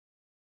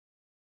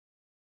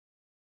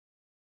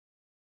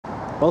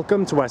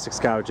Welcome to Wessex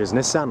Garage's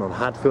Nissan on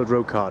Hadfield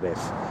Road, Cardiff.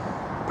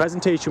 The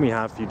presentation we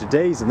have for you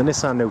today is in the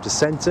Nissan Notice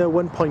Centre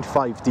 1.5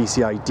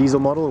 DCI diesel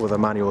model with a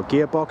manual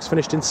gearbox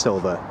finished in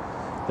silver.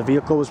 The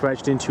vehicle was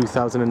registered in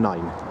 2009.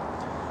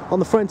 On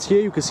the front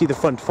here you can see the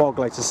front fog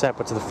lights are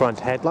separate to the front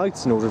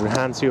headlights in order to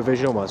enhance your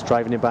vision whilst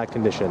driving in bad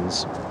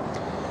conditions.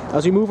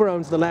 As we move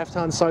around to the left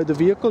hand side of the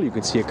vehicle, you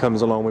can see it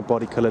comes along with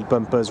body coloured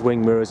bumpers,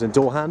 wing mirrors and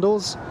door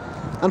handles.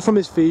 And from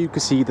this view you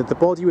can see that the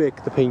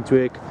bodywork, the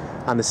paintwork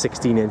and the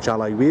 16-inch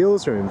alloy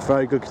wheels are in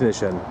very good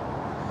condition.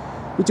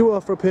 We do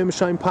offer a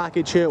perma-shine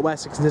package here at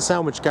Wessex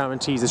Nissan which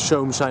guarantees a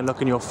showroom shine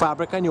look in your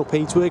fabric and your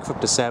paintwork for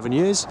up to 7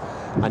 years,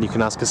 and you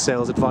can ask a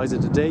sales advisor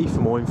today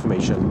for more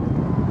information.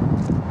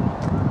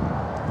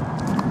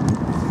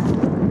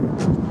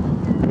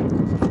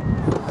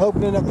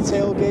 Opening up the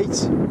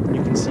tailgate,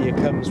 you can see it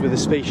comes with a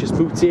spacious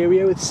boot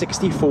area with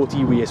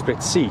 60/40 rear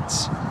split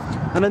seats,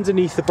 and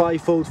underneath the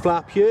bifold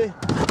flap here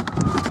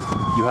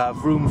you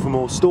have room for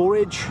more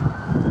storage,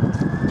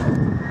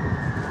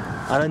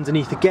 and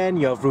underneath again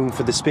you have room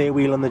for the spare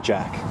wheel and the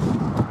jack.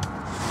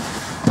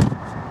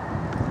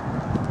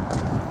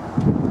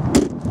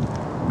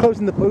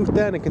 Closing the boot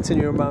then and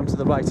continuing around to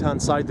the right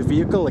hand side of the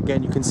vehicle,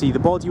 again you can see the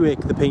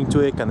bodywork, the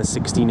paintwork and the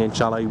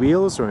 16-inch alloy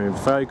wheels are in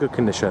very good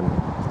condition.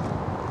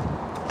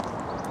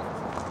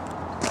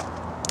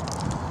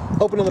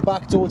 Opening the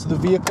back door to the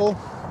vehicle,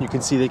 you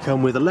can see they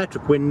come with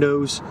electric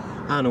windows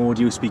and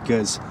audio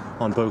speakers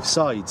on both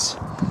sides.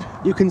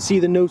 You can see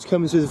the note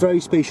comes with very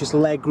spacious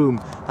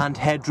legroom and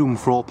headroom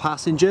for all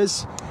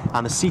passengers,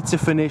 and the seats are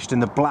finished in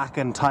the black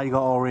and tiger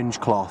orange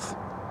cloth,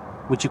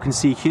 which you can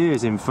see here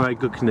is in very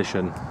good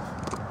condition.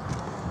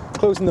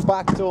 Closing the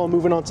back door,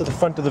 moving on to the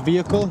front of the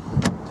vehicle.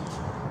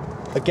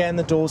 Again,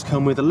 the doors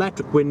come with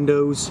electric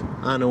windows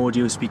and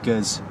audio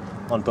speakers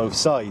on both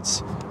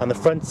sides, and the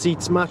front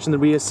seats matching the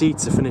rear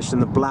seats are finished in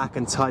the black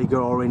and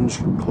tiger orange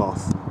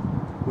cloth,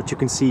 which you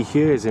can see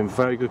here is in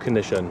very good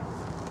condition.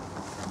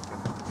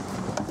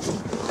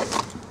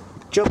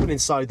 Jumping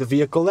inside the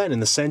vehicle then, in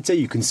the centre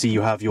you can see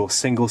you have your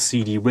single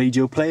CD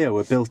radio player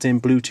with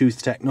built-in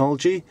Bluetooth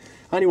technology,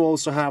 and you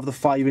also have the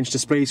 5-inch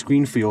display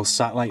screen for your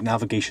satellite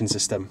navigation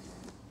system.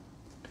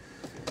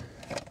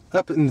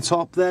 Up in the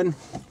top then,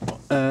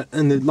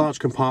 in the large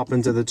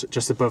compartment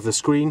just above the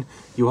screen,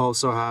 you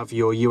also have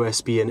your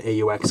USB and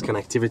AUX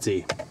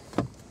connectivity.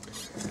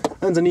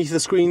 Underneath the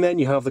screen then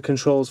you have the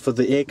controls for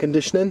the air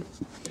conditioning.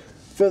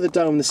 Further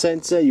down the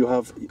centre you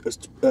have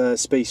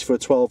space for a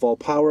 12-volt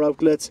power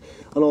outlet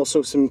and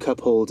also some cup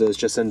holders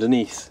just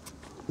underneath.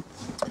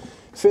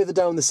 Further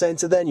down the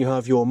centre then you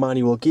have your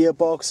manual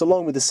gearbox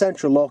along with the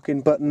central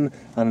lock-in button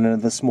and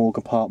another small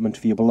compartment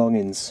for your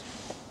belongings.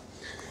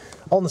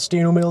 On the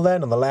steering wheel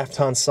then, on the left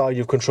hand side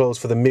you have controls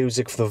for the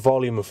music, for the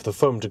volume and for the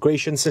phone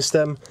integration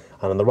system,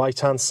 and on the right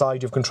hand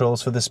side you have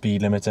controls for the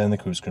speed limiter and the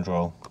cruise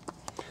control.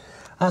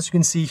 As you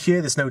can see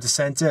here, this Notice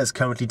Centre has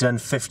currently done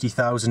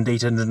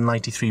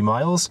 50,893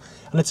 miles,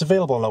 and it's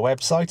available on our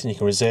website and you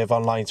can reserve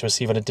online to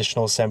receive an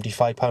additional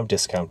 £75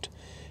 discount.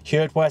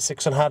 Here at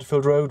Wessex on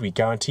Hadfield Road, we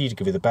guarantee to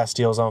give you the best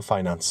deals on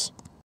finance.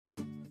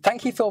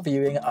 Thank you for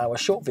viewing our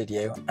short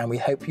video, and we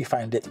hope you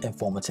found it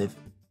informative.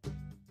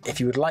 If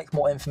you would like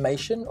more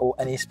information or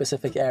any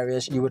specific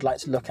areas you would like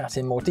to look at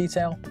in more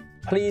detail,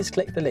 please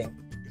click the link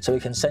so we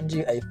can send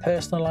you a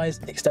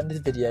personalised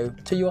extended video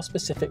to your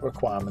specific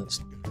requirements.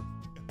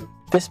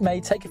 This may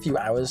take a few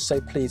hours,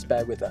 so please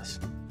bear with us.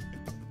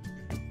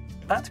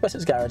 At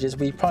Wessex Garages,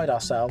 we pride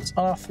ourselves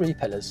on our 3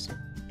 pillars: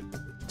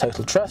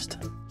 total trust,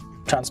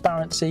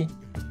 transparency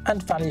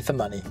and value for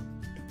money.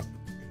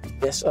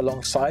 This,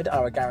 alongside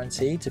our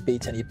guarantee to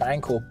beat any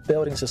bank or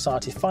building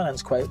society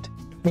finance quote,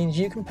 means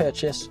you can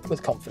purchase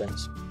with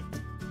confidence.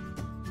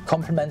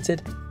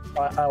 Complemented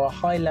by our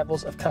high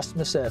levels of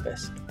customer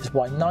service is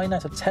why 9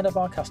 out of 10 of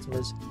our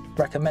customers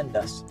recommend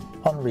us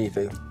on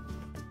review.